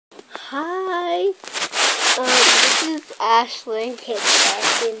Ashley.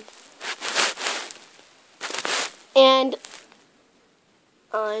 And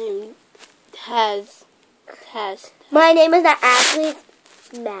I'm Taz. My name is not Ashley, it's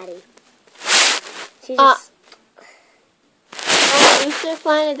Maddie. She's just... Booster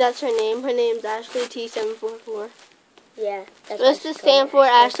Planet, that's her name. Her name's Ashley T744. Yeah. Supposed to stand for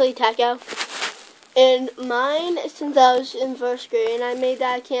Ashley Techo. And mine, since I was in first grade, I made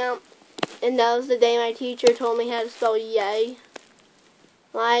that account. And that was the day my teacher told me how to spell yay.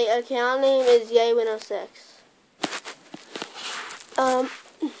 My account name is Yay106.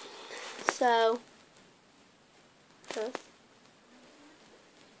 So,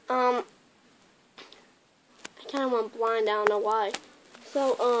 I kind of went blind, I don't know why.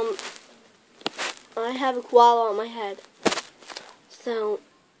 So, I have a koala on my head. So,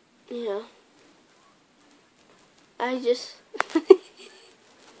 yeah. I just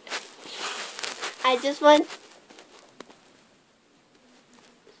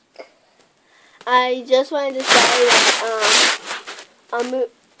wanted to say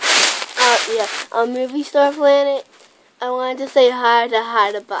that, on Movie Star Planet, I wanted to say hi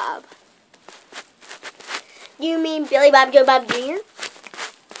to Bob. You mean Billy Bob Joe Bob Jr.?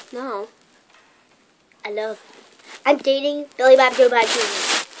 No. I'm dating Billy Bob Joe Bob Jr.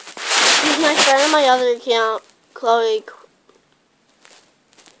 He's my friend on my other account, Chloe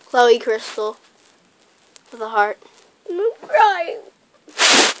Crystal, with a heart. I'm crying.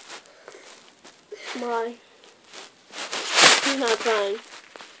 Why? She's not crying.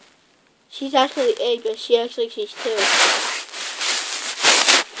 She's actually 8, but she's 2.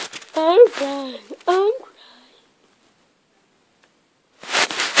 I'm crying.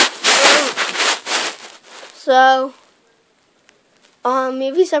 So,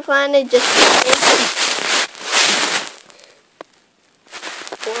 Movie Star Planet just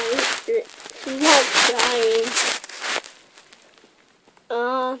she's not crying.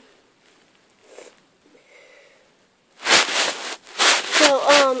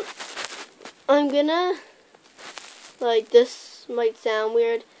 I'm gonna, this might sound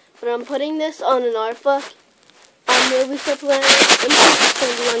weird, but I'm putting this on an art book on Movie Star Planet, and it's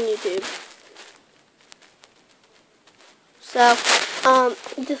gonna be on YouTube. So,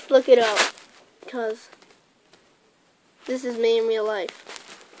 just look it up, because this is me in real life.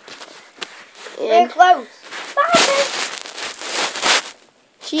 We're close. Sponsor.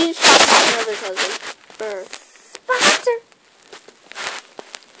 She's probably another cousin. Sponsor.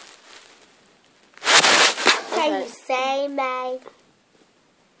 Okay. Can you say May?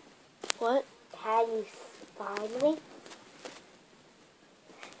 What? Can you find me?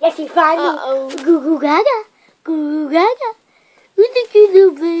 Yes, you find me. Goo goo gaga. Goo goo gaga. Who's the cute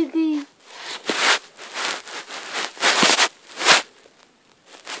little baby?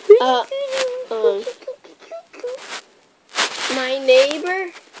 My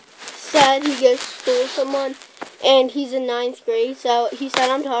neighbor said he goes to school with someone, and he's in 9th grade, so he said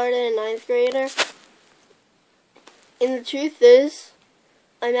I'm taller than a 9th grader. And the truth is,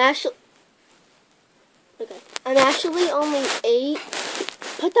 I'm actually only 8.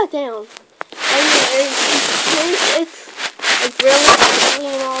 Put that down. It's really girly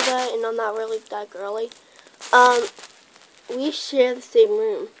and all that, and I'm not really that girly. We share the same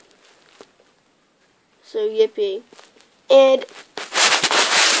room. So yippee. And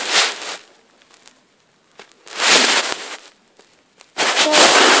so,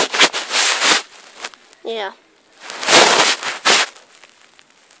 yeah.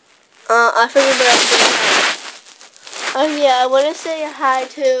 I forget what I was going to say. Oh yeah, I want to say hi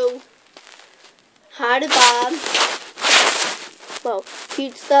to Bob. Well,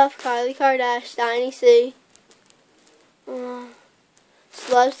 Cute Stuff, Kylie Kardashian, Tiny C,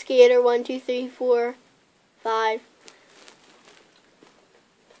 Slub Skater 1 2 3 4 5,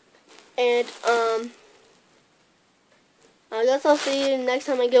 and I guess I'll see you next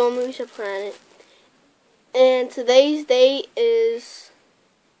time I go on Movie Star Planet. And today's date is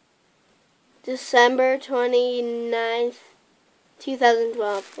December 29th,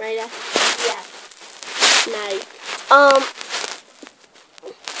 2012, right? Yeah. Night.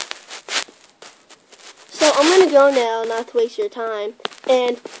 So I'm gonna go now, not to waste your time.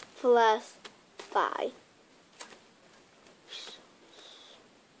 And plus, bye.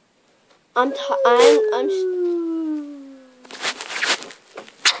 I'm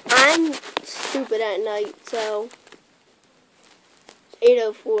stupid at night, so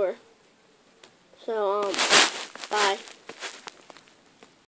it's 8:04. So bye.